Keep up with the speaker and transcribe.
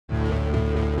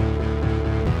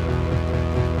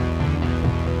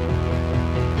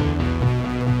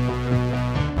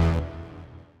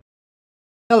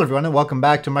Hello everyone and welcome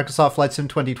back to Microsoft Flight Sim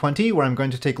 2020, where I'm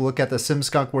going to take a look at the Sim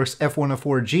Skunk Works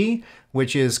F-104G,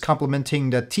 which is complementing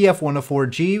the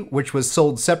TF-104G, which was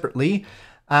sold separately.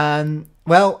 And,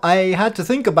 well, I had to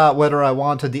think about whether I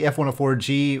wanted the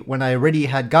F-104G when I already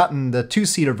had gotten the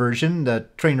two-seater version, the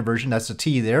trainer version, that's the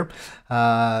T there.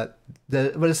 But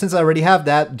since I already have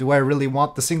that, do I really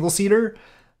want the single-seater?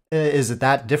 Is it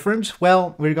that different?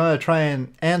 Well, we're going to try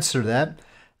and answer that.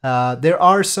 There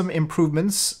are some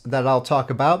improvements that I'll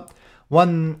talk about.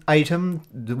 One item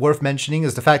worth mentioning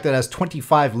is the fact that it has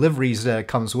 25 liveries that it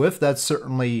comes with. That's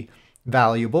certainly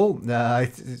valuable.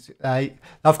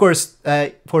 Of course,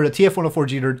 for the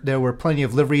TF-104G, there were plenty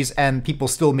of liveries and people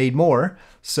still made more.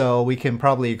 So we can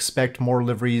probably expect more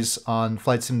liveries on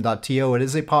FlightSim.to. It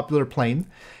is a popular plane.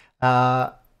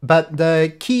 But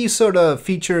the key sort of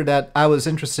feature that I was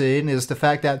interested in is the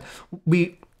fact that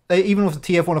even with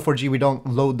the TF-104G, we don't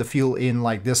load the fuel in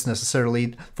like this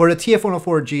necessarily. For the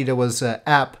TF-104G, there was an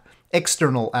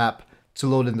external app to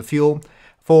load in the fuel.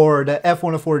 For the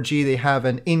F-104G, they have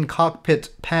an in-cockpit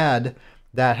pad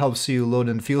that helps you load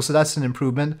in the fuel, so that's an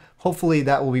improvement. Hopefully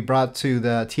that will be brought to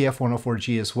the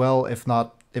TF-104G as well, if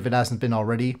it hasn't been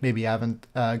already. Maybe I haven't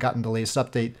gotten the latest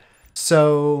update.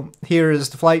 So here is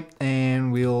the flight,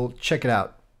 and we'll check it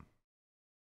out.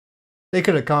 They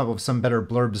could have come up with some better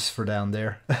blurbs for down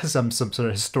there. some sort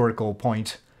of historical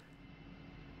point.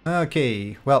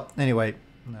 Okay, well, anyway,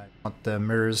 I want the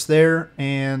mirrors there,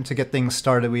 and to get things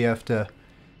started we have to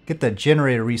get the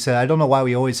generator reset. I don't know why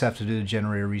we always have to do the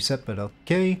generator reset, but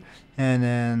okay. And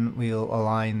then we'll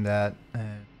align that,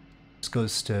 and this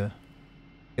goes to,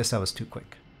 I guess that was too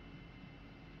quick.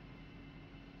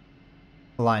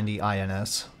 Align the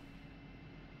INS.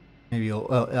 Maybe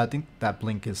I think that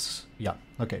blink is, yeah,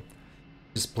 okay.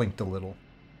 Just blinked a little.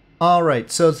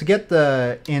 Alright, so to get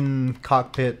the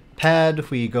in-cockpit pad,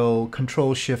 we go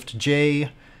Control-Shift-J,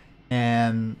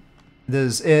 and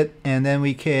this is it, and then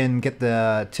we can get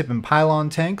the tip and pylon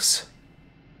tanks.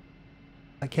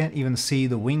 I can't even see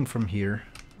the wing from here.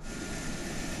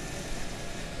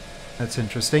 That's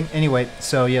interesting. Anyway,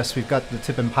 so yes, we've got the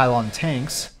tip and pylon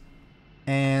tanks,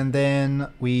 and then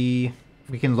we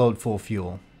can load full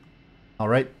fuel.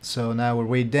 Alright, so now we're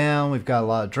way down, we've got a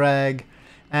lot of drag.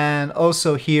 And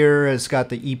also here it's got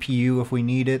the EPU if we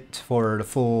need it for the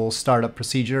full startup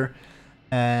procedure,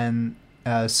 and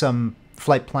some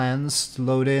flight plans to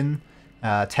load in,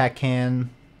 TACAN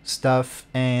stuff,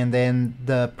 and then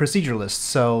the procedure list.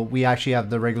 So we actually have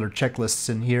the regular checklists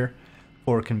in here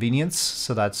for convenience,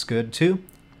 so that's good too.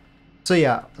 So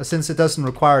yeah, since it doesn't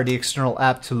require the external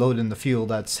app to load in the fuel,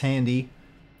 that's handy,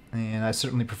 and I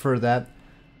certainly prefer that.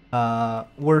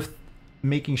 Worth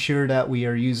making sure that we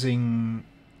are using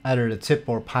either the tip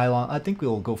or pylon. I think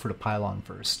we'll go for the pylon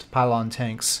first. Pylon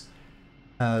tanks,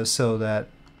 so that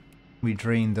we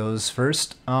drain those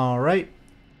first. Alright,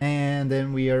 and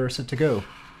then we are set to go.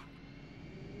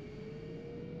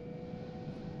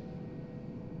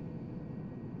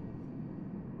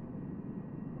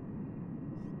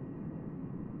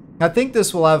 I think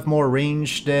this will have more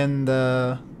range than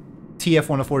the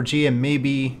TF-104G and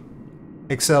maybe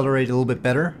accelerate a little bit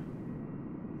better.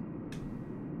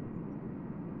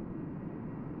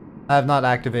 I have not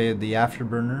activated the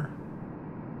afterburner.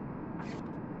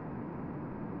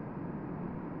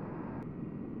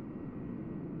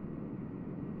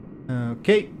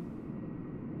 Okay.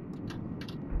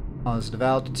 Positive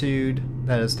altitude.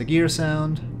 That is the gear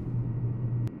sound.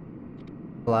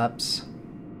 Flaps.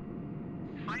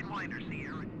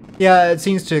 Yeah, it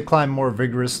seems to climb more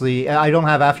vigorously. I don't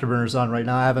have afterburners on right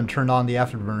now. I haven't turned on the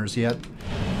afterburners yet.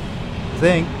 I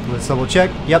think. Let's double check.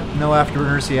 Yep, no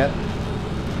afterburners yet.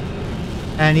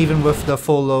 And even with the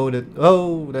full load,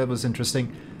 oh, that was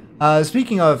interesting.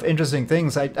 Speaking of interesting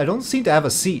things, I don't seem to have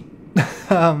a seat.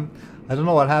 I don't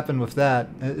know what happened with that.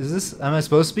 Am I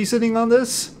supposed to be sitting on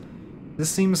this?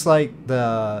 This seems like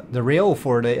the rail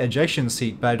for the ejection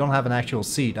seat, but I don't have an actual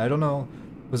seat. I don't know.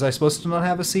 Was I supposed to not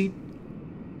have a seat?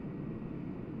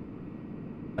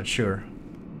 Not sure.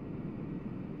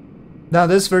 Now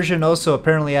this version also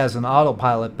apparently has an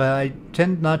autopilot, but I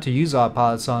tend not to use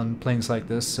autopilots on planes like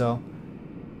this, so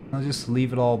I'll just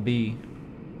leave it all be.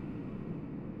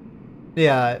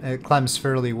 Yeah, it climbs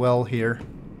fairly well here.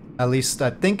 At least I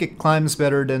think it climbs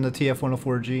better than the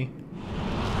TF-104G.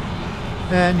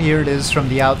 And here it is from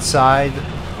the outside.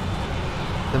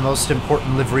 The most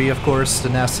important livery, of course, the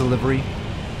NASA livery.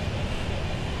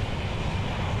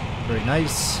 Very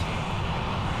nice.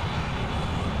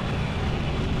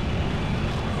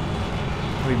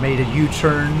 We made a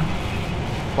U-turn,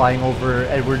 flying over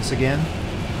Edwards again.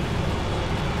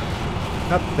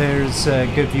 There's a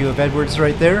good view of Edwards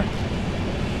right there.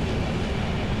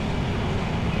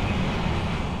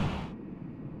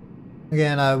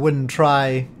 Again, I wouldn't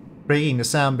try breaking the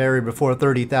sound barrier before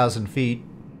 30,000 feet.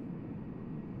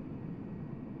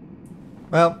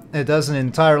 Well, it doesn't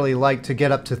entirely like to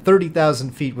get up to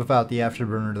 30,000 feet without the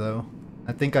afterburner, though.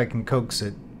 I think I can coax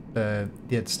it, but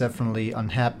it's definitely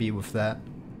unhappy with that.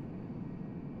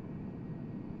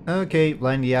 Okay,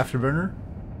 line the afterburner.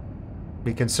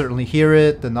 We can certainly hear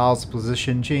it, the nozzle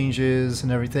position changes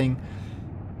and everything.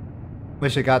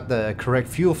 Wish I got the correct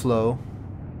fuel flow.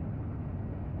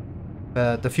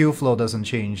 But the fuel flow doesn't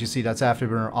change. You see, that's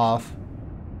afterburner off,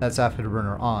 that's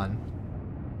afterburner on.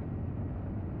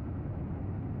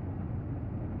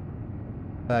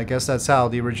 I guess that's how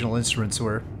the original instruments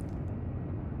were.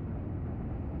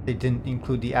 They didn't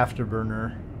include the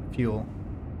afterburner fuel.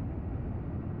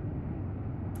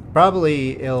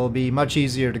 Probably it'll be much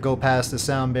easier to go past the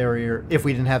sound barrier if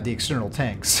we didn't have the external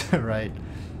tanks, right?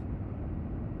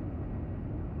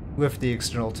 With the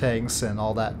external tanks and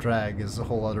all that drag is a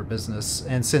whole other business.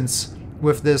 And since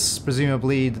with this,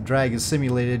 presumably the drag is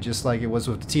simulated just like it was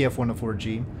with the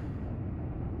F-104G,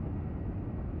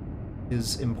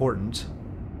 is important.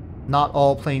 Not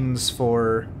all planes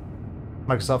for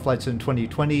Microsoft Flight Sim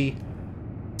 2020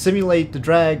 simulate the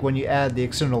drag when you add the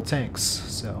external tanks,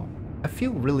 so I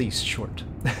feel really short.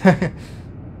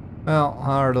 Well,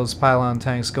 how are those pylon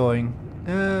tanks going?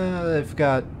 They've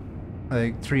got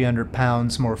like 300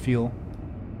 pounds more fuel.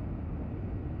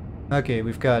 Okay,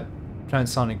 we've got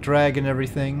transonic drag and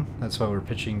everything. That's why we're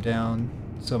pitching down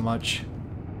so much.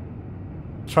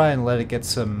 Try and let it get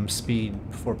some speed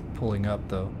before pulling up,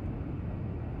 though.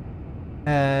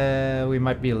 We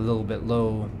might be a little bit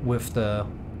low with the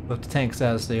tanks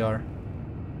as they are.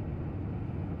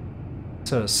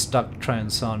 Sort of stuck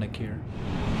transonic here.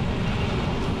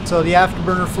 So the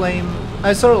afterburner flame,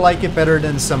 I sort of like it better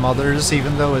than some others,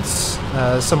 even though it's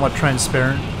somewhat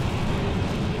transparent.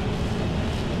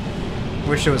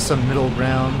 Wish there was some middle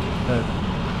ground, but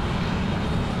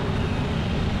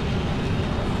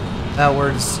that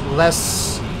word's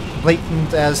less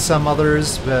blatant as some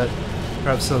others, but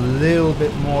perhaps a little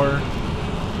bit more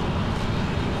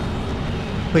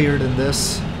clear than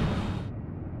this.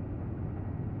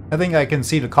 I think I can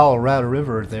see the Colorado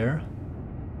River there.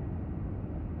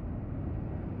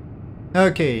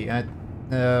 Okay,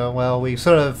 well, we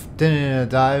sort of did it in a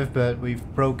dive, but we've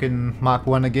broken Mach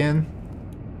 1 again.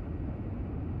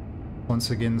 Once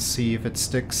again, see if it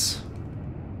sticks.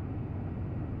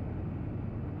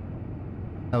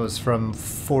 That was from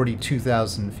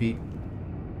 42,000 feet.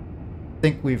 I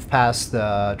think we've passed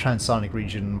the transonic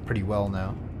region pretty well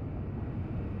now.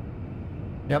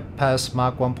 Yep, past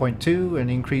Mach 1.2 and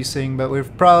increasing, but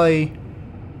we've probably...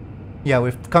 yeah,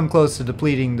 we've come close to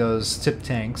depleting those tip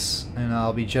tanks, and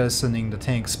I'll be jettisoning the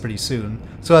tanks pretty soon.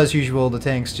 So as usual, the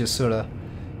tanks just sort of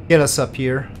get us up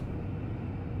here,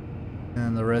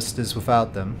 and the rest is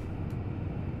without them.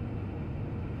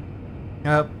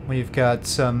 Yep, we've got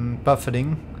some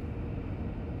buffeting.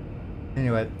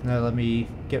 Anyway, now let me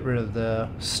get rid of the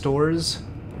stores.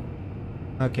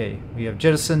 Okay, we have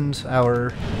jettisoned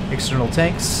our external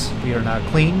tanks. We are now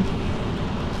clean.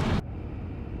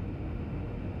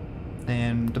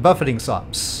 And the buffeting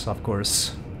stops, of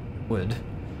course, would.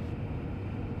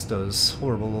 It's those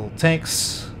horrible little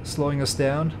tanks slowing us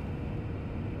down.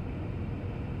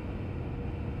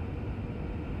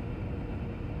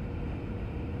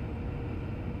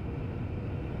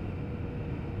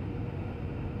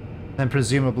 And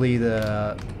presumably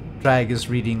the drag is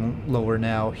reading lower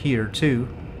now here too.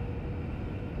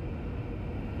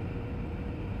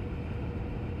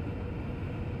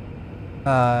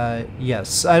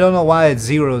 Yes. I don't know why it's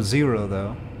 0, 0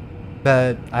 though.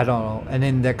 But I don't know. An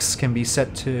index can be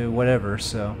set to whatever,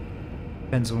 so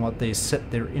depends on what they set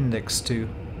their index to.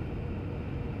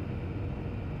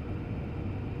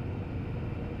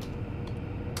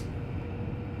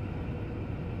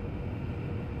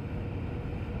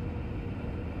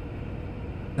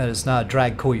 That is not a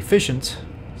drag coefficient,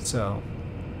 so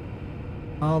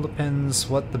all depends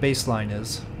what the baseline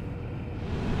is.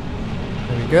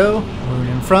 There we go,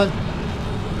 moving in front.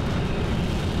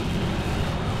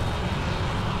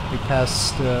 We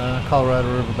passed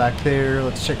Colorado River back there.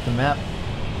 Let's check the map.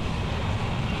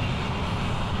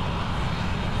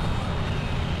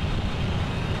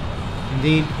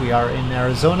 Indeed, we are in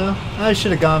Arizona. I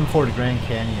should have gone for the Grand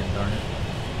Canyon, darn it.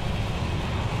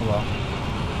 Oh well.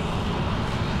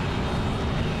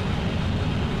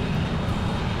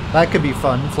 That could be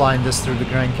fun, flying this through the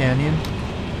Grand Canyon.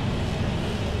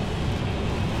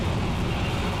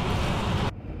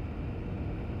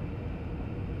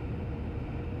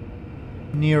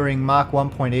 Nearing Mach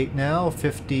 1.8 now,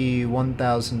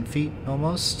 51,000 feet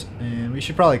almost, and we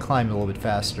should probably climb a little bit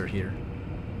faster here.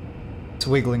 It's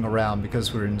wiggling around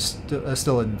because we're in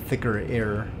still in thicker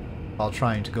air while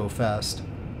trying to go fast.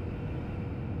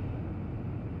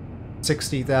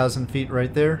 60,000 feet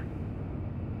right there.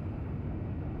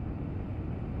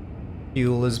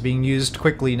 Fuel is being used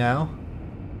quickly now.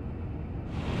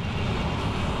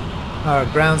 Our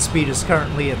ground speed is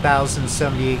currently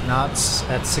 1,078 knots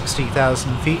at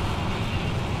 60,000 feet.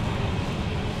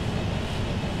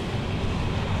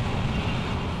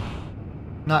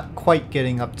 Not quite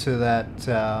getting up to that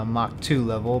Mach 2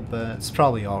 level, but it's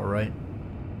probably alright.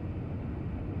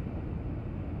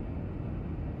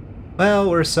 Well,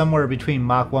 we're somewhere between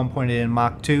Mach 1.8 and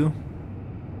Mach 2.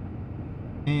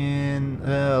 And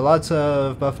lots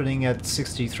of buffeting at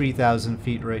 63,000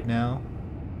 feet right now.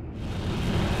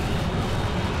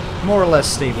 More or less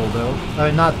stable though.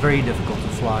 Not very difficult to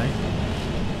fly.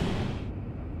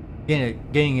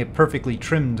 Getting it perfectly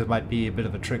trimmed might be a bit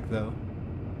of a trick though.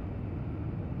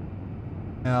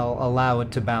 I'll allow it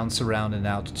to bounce around in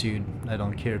altitude. I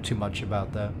don't care too much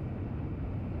about that.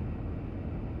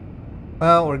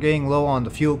 Well, we're getting low on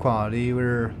the fuel quantity.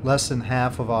 We're less than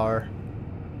half of our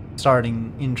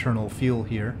starting internal fuel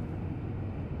here.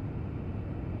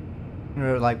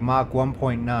 We're at like Mach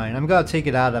 1.9. I'm gonna take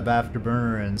it out of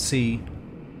afterburner and see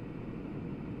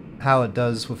how it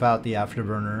does without the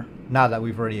afterburner, now that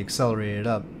we've already accelerated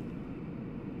up.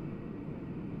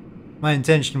 My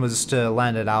intention was to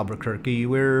land at Albuquerque.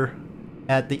 We're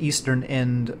at the eastern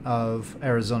end of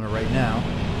Arizona right now.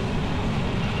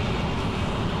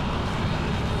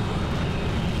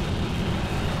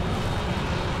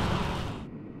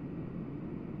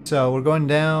 So we're going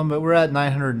down, but we're at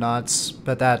 900 knots,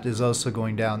 but that is also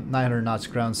going down. 900 knots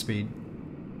ground speed.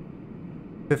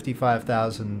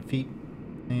 55,000 feet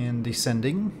and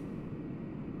descending.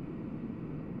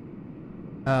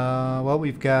 Well,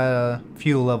 we've got a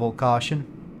fuel level caution.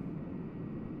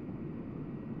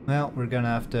 Well, we're gonna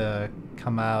have to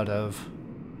come out of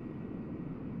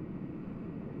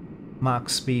Mach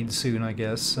speed soon, I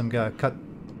guess. I'm gonna cut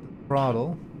the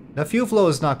throttle. The fuel flow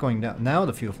is not going down. Now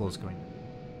the fuel flow is going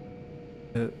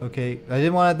down. Okay, I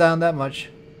didn't want it down that much.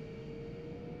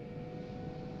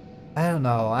 I don't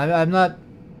know. I'm not...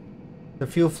 The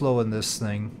fuel flow in this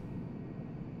thing.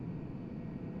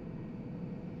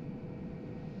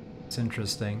 It's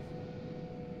interesting.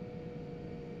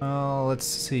 Oh, let's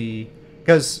see.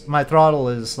 Because my throttle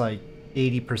is like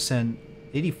 80%,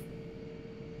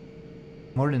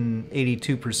 more than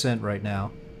 82% right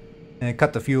now. And it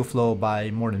cut the fuel flow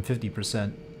by more than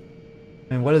 50%.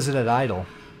 And what is it at idle?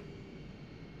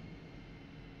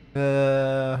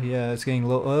 Yeah, it's getting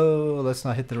low. Oh, let's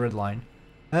not hit the red line.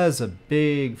 That's a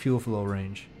big fuel flow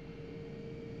range.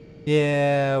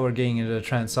 Yeah, we're getting into the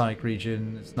transonic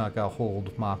region. It's not gonna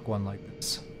hold Mach 1 like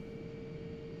this.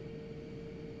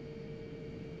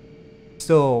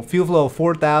 Still, fuel flow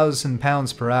 4,000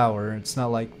 pounds per hour. It's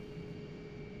not like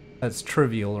that's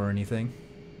trivial or anything.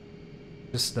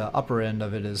 Just the upper end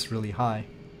of it is really high.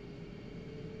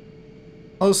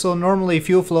 Also, normally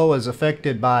fuel flow is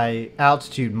affected by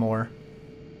altitude more.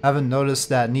 I haven't noticed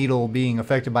that needle being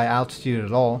affected by altitude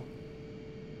at all.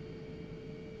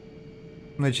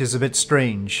 Which is a bit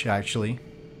strange, actually.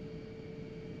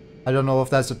 I don't know if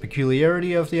that's a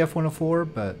peculiarity of the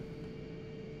F-104, but...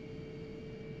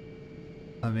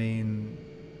 I mean,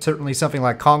 certainly something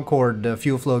like Concorde, the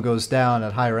fuel flow goes down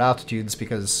at higher altitudes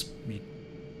because you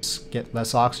get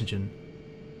less oxygen.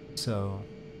 So...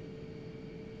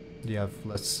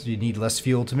 you need less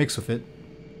fuel to mix with it.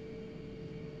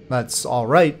 That's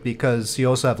alright because you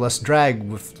also have less drag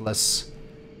with less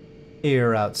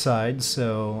air outside,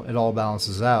 so it all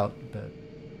balances out. But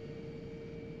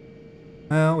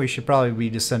well, we should probably be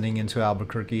descending into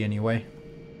Albuquerque anyway.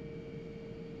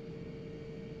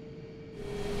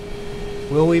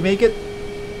 Will we make it?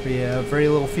 We have very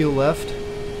little fuel left.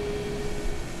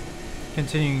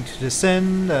 Continuing to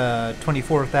descend,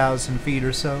 24,000 feet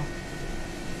or so.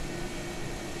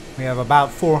 We have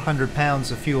about 400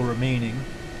 pounds of fuel remaining.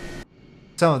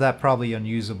 Some of that probably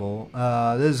unusable.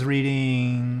 This is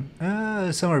reading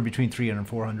somewhere between 300 and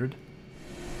 400.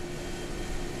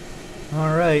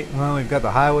 Alright, well, we've got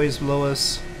the highways below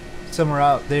us. Somewhere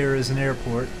out there is an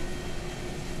airport.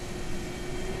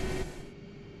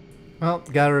 Well,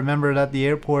 gotta remember that the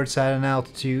airport's at an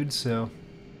altitude, so...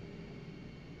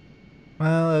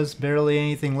 Well, there's barely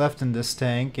anything left in this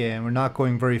tank, and we're not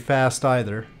going very fast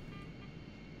either.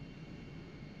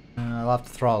 I'll have to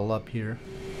throttle up here.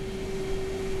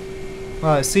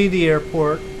 Well, I see the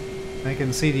airport. I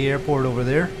can see the airport over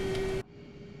there.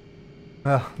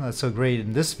 Well, not so great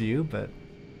in this view, but...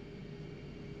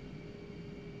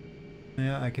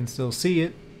 yeah, I can still see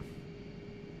it.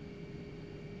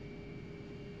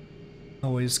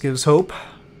 Always gives hope.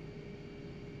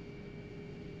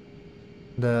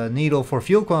 The needle for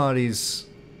fuel quality is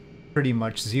pretty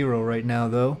much 0 right now,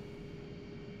 though.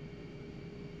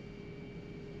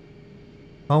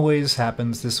 Always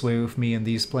happens this way with me in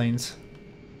these planes.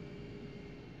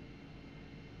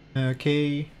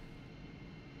 Okay.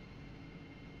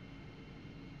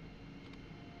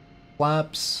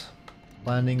 Flaps.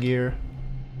 Landing gear.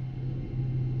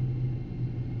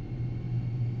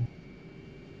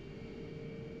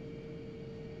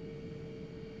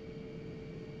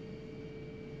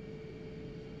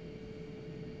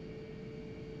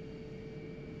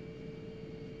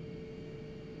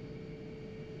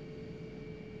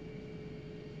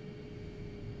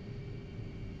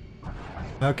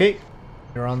 Okay,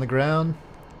 you're on the ground.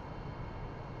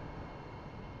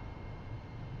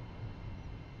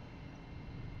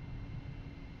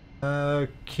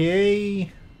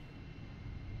 Okay.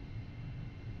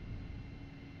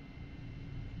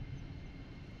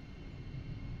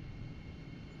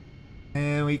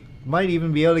 And we might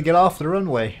even be able to get off the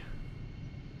runway.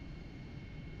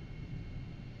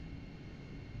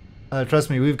 Trust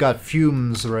me, we've got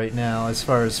fumes right now as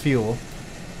far as fuel.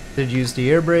 Did use the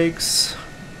air brakes.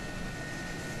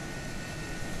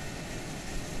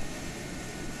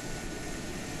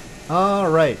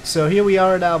 Alright, so here we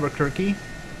are at Albuquerque.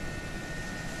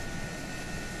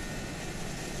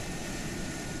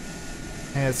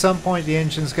 And at some point the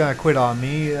engine's gonna quit on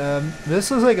me.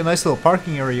 This looks like a nice little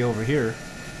parking area over here.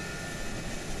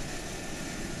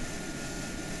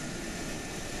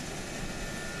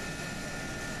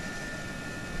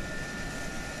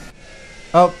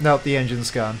 Oh, no, the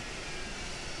engine's gone.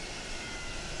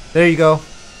 There you go.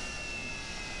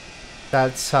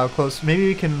 That's how close. Maybe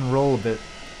we can roll a bit.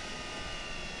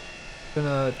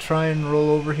 Gonna try and roll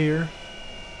over here.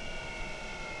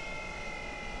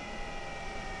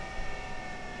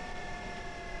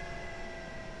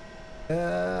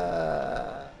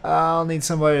 I'll need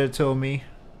somebody to tow me.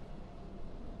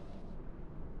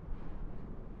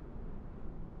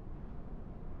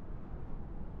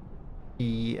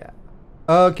 Yeah.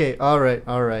 Okay, alright,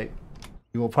 alright.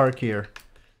 We will park here.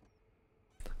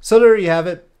 So there you have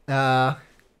it.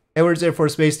 Edwards Air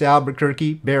Force Base to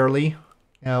Albuquerque, barely,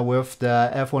 with the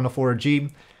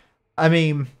F-104G. I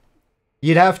mean,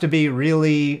 you'd have to be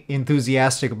really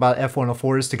enthusiastic about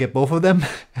F-104s to get both of them.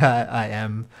 I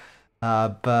am.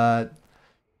 But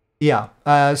yeah,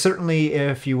 certainly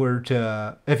if you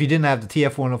didn't have the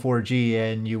TF-104G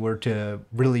and you were to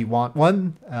really want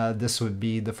one, this would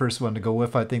be the first one to go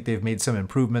with. I think they've made some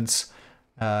improvements,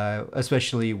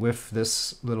 especially with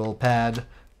this little pad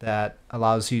that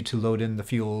allows you to load in the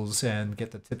fuels and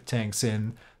get the tip tanks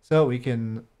in. So we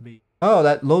can be... Oh,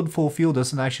 that load full fuel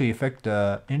doesn't actually affect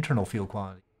internal fuel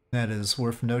quantity. That is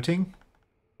worth noting.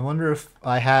 I wonder if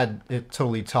I had it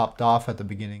totally topped off at the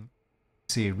beginning.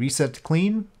 Let's see, reset to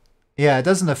clean. Yeah, it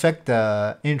doesn't affect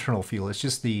the internal fuel. It's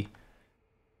just the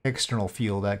external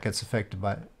fuel that gets affected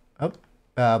by it. Oh,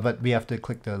 but we have to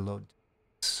click the load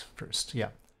first. Yeah.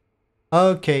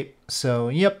 Okay, so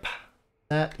yep,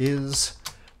 that is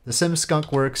the Sim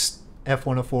Skunk Works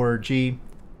F-104G.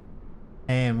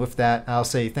 And with that, I'll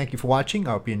say thank you for watching.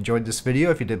 I hope you enjoyed this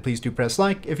video. If you did, please do press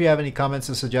like. If you have any comments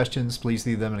or suggestions, please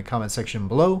leave them in the comment section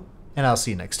below. And I'll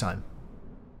see you next time.